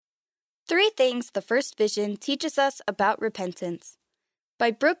Three Things the First Vision Teaches Us About Repentance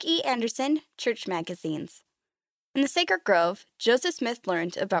by Brooke E. Anderson, Church Magazines. In the Sacred Grove, Joseph Smith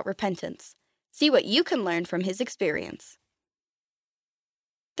learned about repentance. See what you can learn from his experience.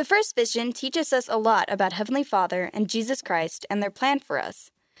 The First Vision teaches us a lot about Heavenly Father and Jesus Christ and their plan for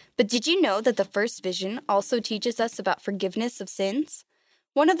us. But did you know that the First Vision also teaches us about forgiveness of sins?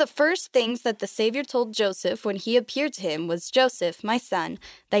 One of the first things that the Savior told Joseph when he appeared to him was, "Joseph, my son,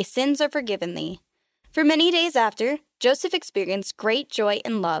 thy sins are forgiven thee." For many days after, Joseph experienced great joy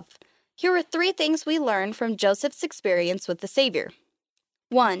and love. Here are three things we learn from Joseph's experience with the Savior.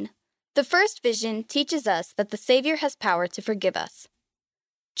 1. The First Vision teaches us that the Savior has power to forgive us.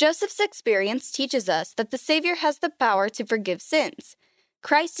 Joseph's experience teaches us that the Savior has the power to forgive sins.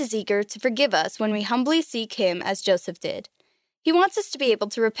 Christ is eager to forgive us when we humbly seek Him as Joseph did. He wants us to be able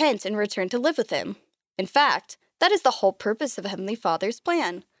to repent and return to live with Him. In fact, that is the whole purpose of Heavenly Father's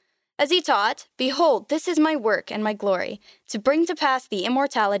plan. As He taught, "Behold, this is my work and my glory, to bring to pass the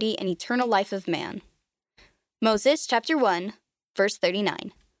immortality and eternal life of man." Moses chapter 1, verse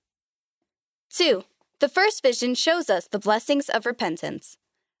 39. 2. The First Vision shows us the blessings of repentance.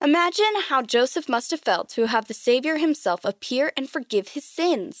 Imagine how Joseph must have felt to have the Savior himself appear and forgive his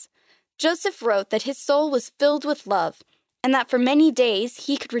sins. Joseph wrote that his soul was filled with love, and that for many days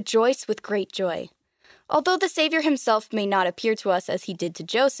he could rejoice with great joy. Although the Savior himself may not appear to us as he did to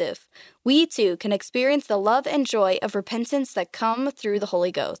Joseph, we too can experience the love and joy of repentance that come through the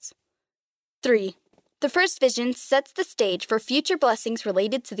Holy Ghost. 3. The First Vision sets the stage for future blessings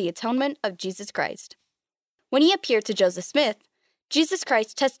related to the atonement of Jesus Christ. When he appeared to Joseph Smith, Jesus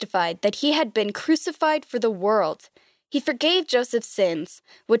Christ testified that he had been crucified for the world. He forgave Joseph's sins,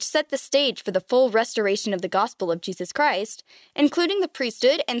 which set the stage for the full restoration of the gospel of Jesus Christ, including the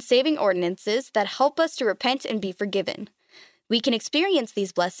priesthood and saving ordinances that help us to repent and be forgiven. We can experience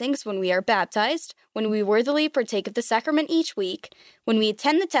these blessings when we are baptized, when we worthily partake of the sacrament each week, when we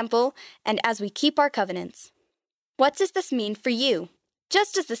attend the temple, and as we keep our covenants. What does this mean for you?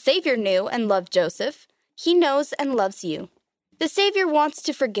 Just as the Savior knew and loved Joseph, He knows and loves you. The Savior wants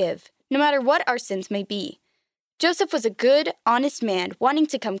to forgive, no matter what our sins may be. Joseph was a good, honest man wanting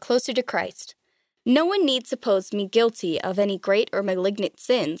to come closer to Christ. "No one need suppose me guilty of any great or malignant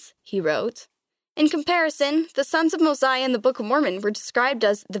sins," he wrote. In comparison, the sons of Mosiah in the Book of Mormon were described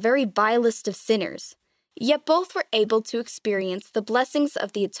as the very vilest of sinners. Yet both were able to experience the blessings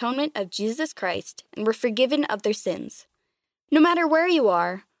of the atonement of Jesus Christ and were forgiven of their sins. No matter where you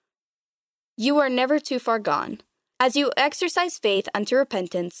are never too far gone. As you exercise faith unto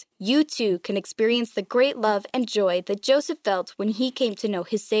repentance, you too can experience the great love and joy that Joseph felt when he came to know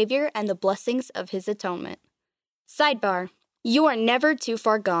his Savior and the blessings of his atonement. Sidebar: You are never too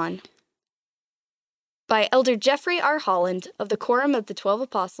far gone. By Elder Jeffrey R. Holland of the Quorum of the 12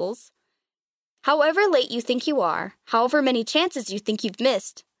 Apostles. However late you think you are, however many chances you think you've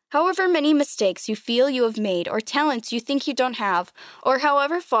missed, however many mistakes you feel you have made or talents you think you don't have, or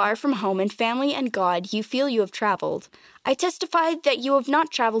however far from home and family and God you feel you have traveled, I testify that you have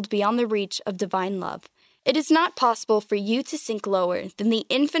not traveled beyond the reach of divine love. It is not possible for you to sink lower than the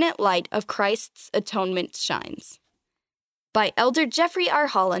infinite light of Christ's atonement shines. By Elder Jeffrey R.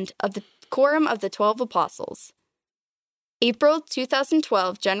 Holland of the Quorum of the 12 Apostles. April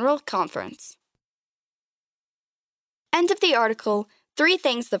 2012 General Conference. End of the article. 3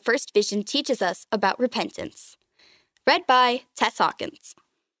 Things the First Vision Teaches Us About Repentance. Read by Tess Hawkins.